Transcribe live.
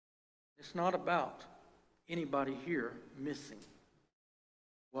It's not about anybody here missing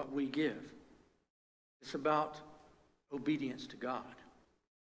what we give. It's about obedience to God.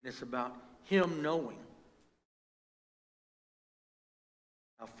 It's about Him knowing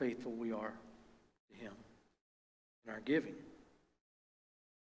how faithful we are to Him in our giving.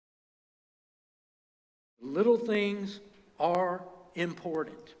 Little things are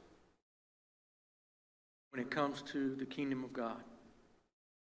important when it comes to the kingdom of God.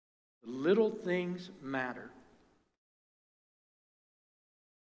 The little things matter.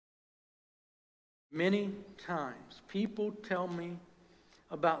 Many times, people tell me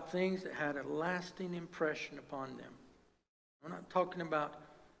about things that had a lasting impression upon them. I'm not talking about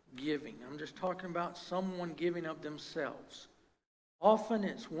giving. I'm just talking about someone giving of themselves. Often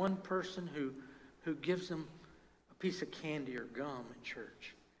it's one person who gives them a piece of candy or gum in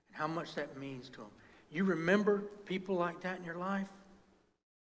church, and how much that means to them. You remember people like that in your life?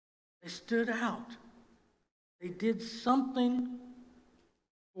 They stood out. They did something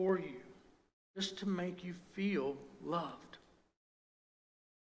for you just to make you feel loved.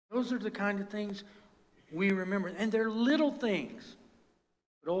 Those are the kind of things we remember. And they're little things,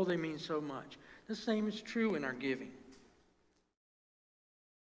 but oh, they mean so much. The same is true in our giving.